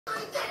I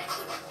get it.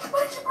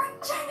 What did you bring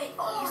Jamie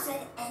for? You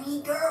said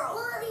any girl.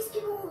 Well, at least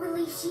people will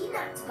believe she's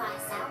not to buy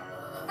us out.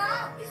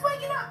 Ah, he's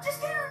waking up. Just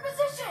get her in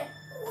position.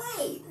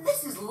 Wait,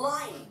 this is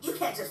lying. You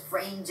can't just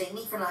frame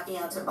Jamie for knocking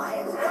out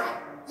Tobias.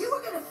 You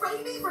were gonna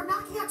frame me for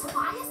knocking out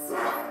Tobias?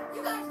 What?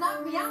 You guys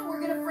knocked me out and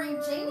we're gonna frame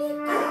Jamie?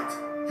 What?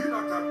 You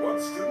knocked out one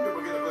student and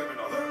we're gonna blame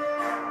another?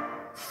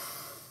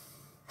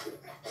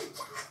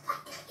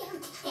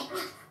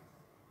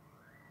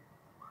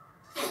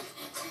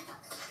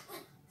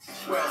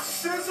 Well,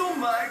 sizzle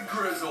my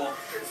grizzle.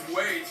 It's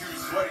way too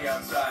sweaty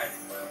outside.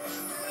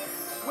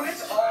 When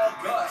it's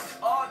August,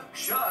 I'll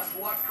just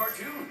watch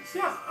cartoons.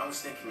 Yeah, I was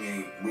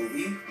thinking a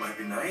movie might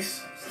be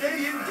nice.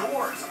 Stay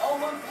indoors all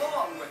month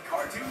long with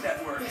Cartoon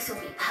Network. This will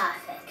be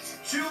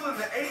perfect. Chill in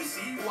the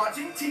AC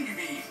watching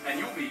TV, and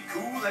you'll be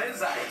cool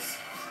as ice.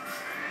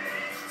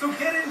 So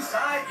get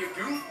inside, you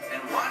goof,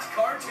 and watch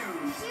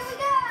cartoons. Here we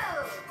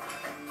go!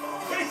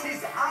 This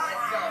is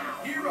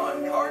awesome here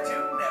on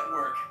Cartoon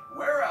Network.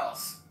 Where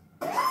else?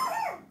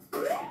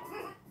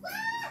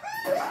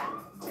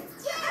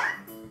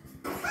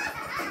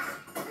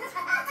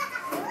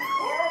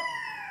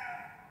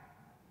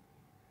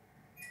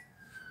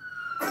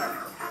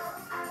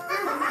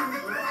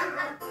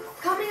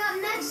 Coming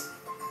up next,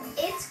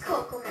 it's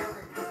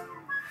Cocomelon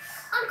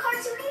on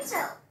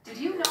Cartoonito. Did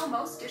you know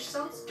most dish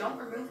soaps don't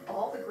remove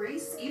all the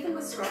grease, even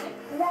with scrubbing?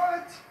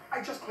 What?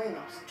 I just cleaned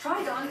those.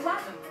 Try Dawn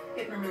Platinum.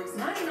 It removes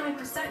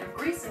 99% of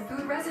grease and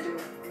food residue.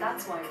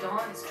 That's why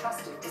Dawn is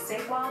trusted to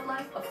save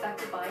wildlife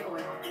affected by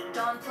oil.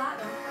 Dawn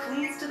Platinum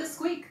cleans to the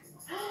squeak.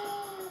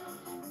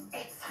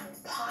 It's on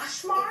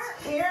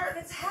Poshmark? Here,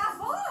 it's half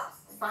off.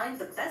 Find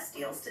the best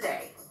deals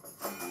today.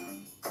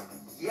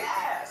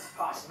 Yes,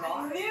 I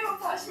Poshmark. knew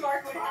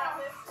Poshmark would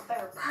have it.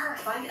 They're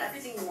perfect. Find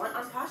everything you want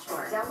on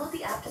Poshmark. Download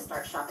the app to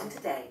start shopping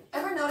today.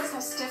 Ever notice how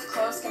stiff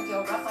clothes can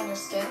feel rough on your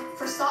skin?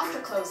 For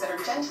softer clothes that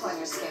are gentle on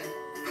your skin,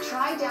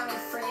 try Downy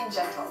Free and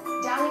Gentle.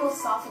 Downy will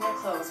soften your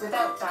clothes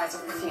without dyes or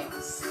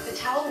perfumes. The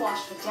towel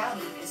washed with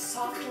Downy is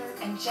softer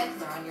and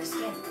gentler on your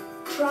skin.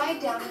 Try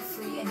Downy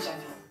Free and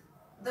Gentle.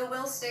 The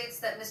will states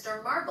that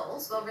Mr.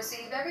 Marbles will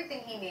receive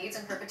everything he needs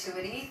in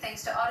perpetuity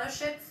thanks to auto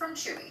ship from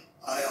Chewy.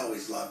 I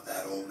always loved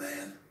that old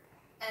man.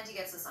 And he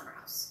gets the summer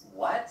house.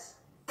 What?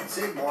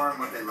 Save more on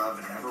what they love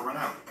and never run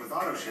out with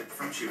auto ship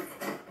from Chewy.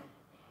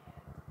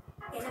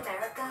 In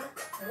America,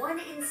 1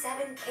 in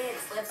 7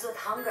 kids lives with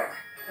hunger.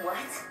 What?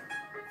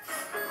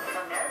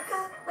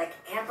 America? Like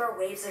Amber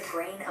Waves of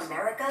Grain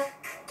America?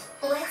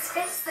 Let's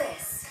fix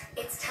this.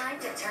 It's time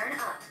to turn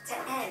up to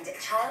end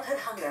childhood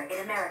hunger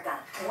in America.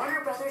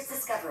 Warner Brothers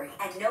Discovery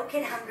and No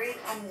Kid Hungry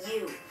and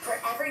you. For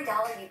every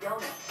dollar you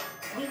donate,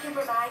 we can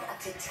provide up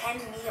to 10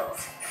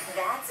 meals.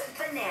 That's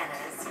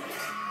bananas.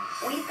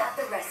 We've got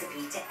the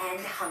recipe to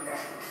end hunger.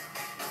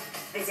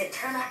 Visit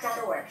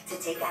turnup.org to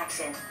take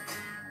action.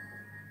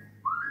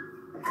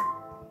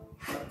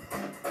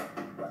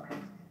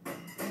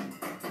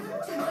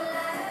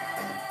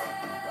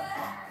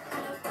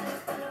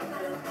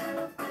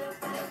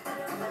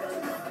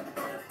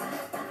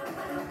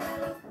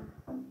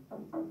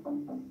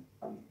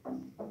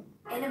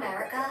 In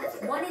America,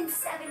 1 in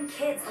 7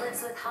 kids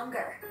lives with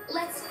hunger.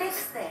 Let's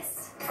fix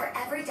this. For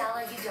every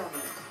dollar you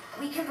donate,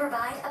 we can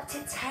provide up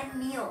to 10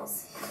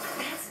 meals.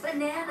 That's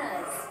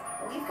bananas.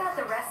 We've got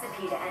the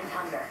recipe to end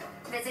hunger.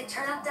 Visit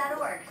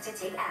turnup.org to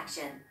take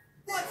action.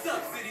 What's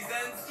up,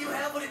 citizens? You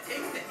have what it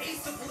takes to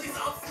ace the police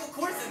obstacle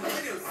course in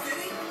Lego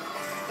City?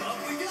 Up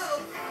we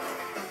go!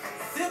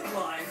 Zip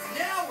lines,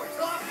 now we're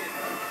talking!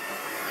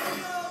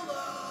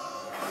 YOLO!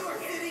 You are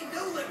hitting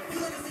no limit! New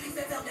Lego City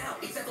sends out now!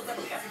 Essential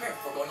assembly, ask your parents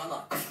before going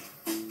online.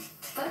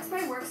 Bug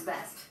spray works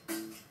best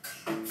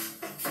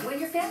when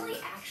your family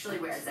actually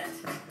wears it.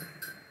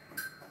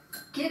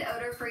 Get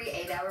odor-free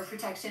 8-hour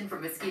protection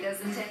from mosquitoes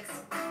and ticks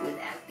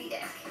without the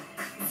ick.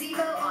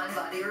 Zevo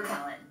on-body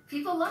repellent.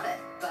 People love it.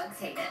 Bugs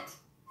hate it.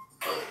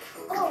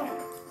 Oh.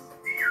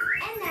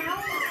 And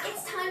now,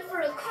 it's time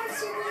for a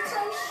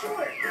Cartoonito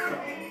short.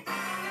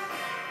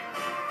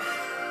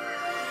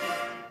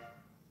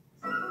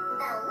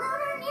 The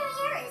Lunar New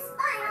Year is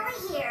finally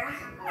here,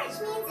 which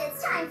means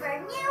it's time for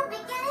new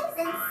beginnings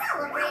and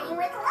celebrating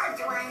with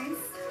loved ones.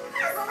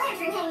 How's the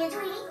lantern hanging,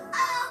 Tweety?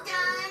 All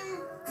done.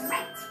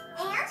 Great.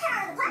 And how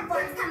are the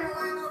platforms coming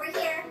along over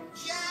here?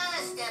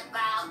 Just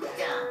about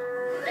done.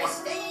 The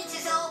stage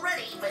is all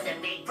ready for the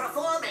big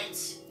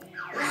performance.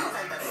 Now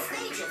that the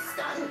stage is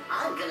done,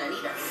 I'm gonna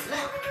need a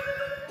snack.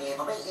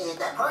 It'll be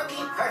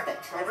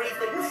perfect.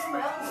 Everything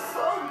smells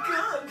so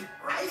good.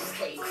 Rice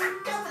cakes.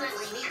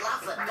 Definitely need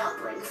lots of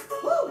dumplings.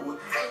 Woo!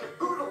 And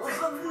oodles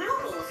of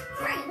noodles.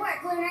 Great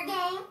work, Lunar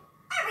Gang.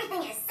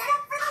 Everything is set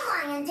up for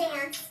the lion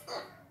dance.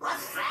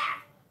 What's that?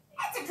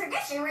 It's a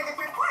tradition where the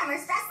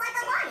performers dress like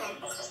a lion.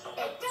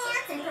 They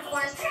dance and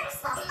perform tricks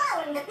while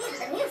following the beat of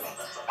the music.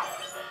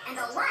 And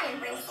the lion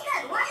brings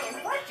good luck and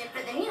fortune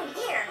for the new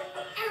year.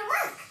 And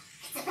look,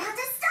 it's about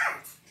to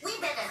start. We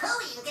better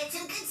hurry and get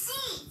some good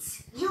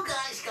seeds. You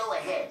guys go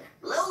ahead.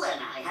 Lola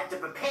and I have to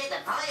prepare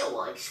the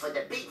fireworks for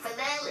the big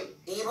finale.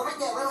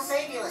 We'll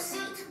save you a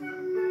seat.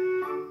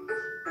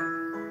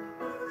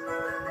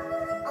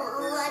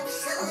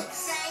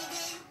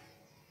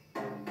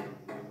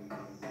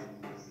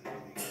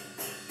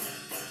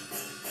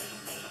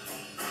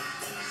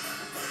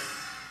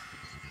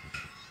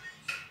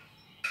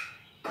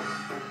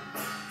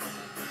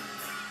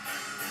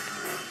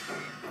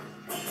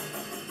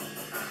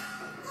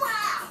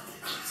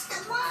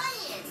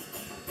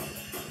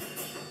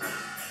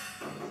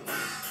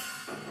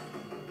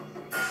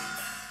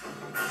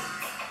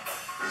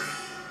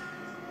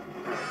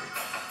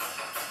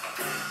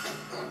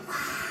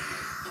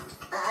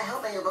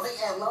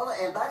 Lola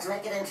and Bugs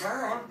make it in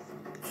time.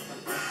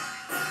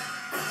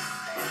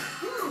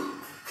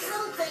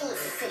 Something's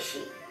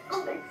fishy.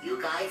 Oh,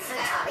 you guys sit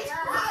tight.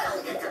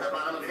 I'll get to the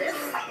bottom of this.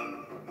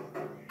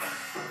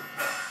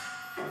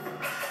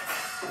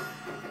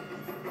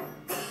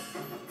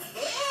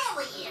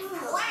 Very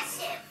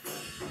impressive.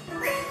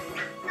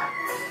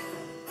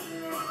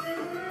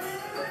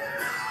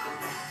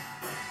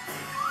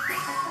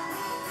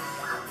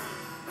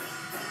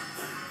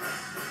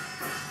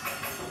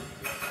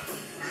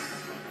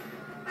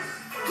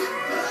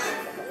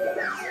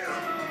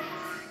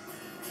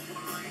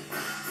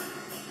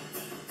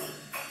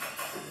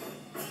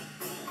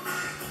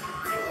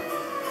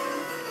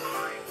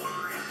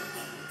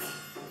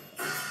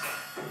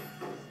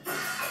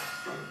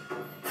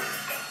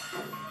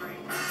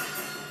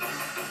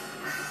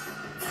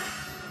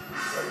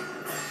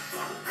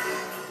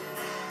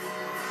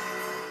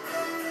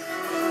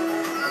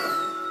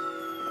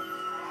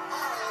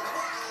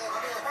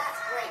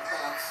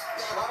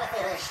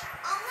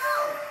 Oh no!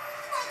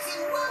 What's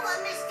in Willa,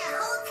 Mr.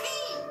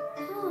 Hulking?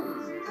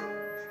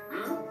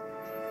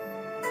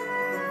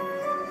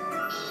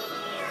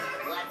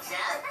 What's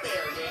up,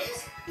 builders?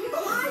 I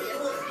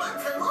was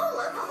Bugs and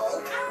Lola the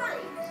whole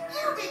time.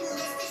 You didn't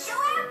miss the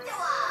show after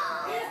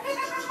all.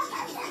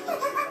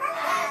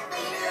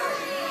 Happy New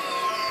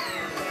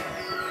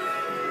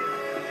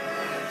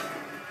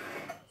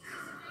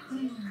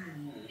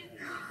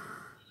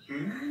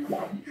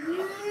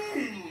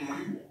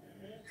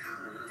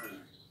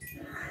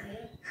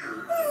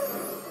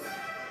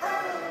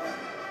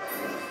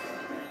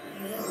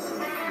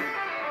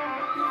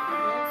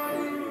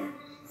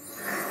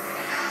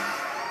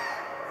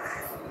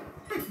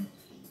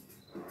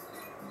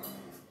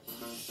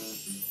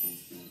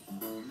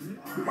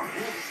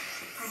Year!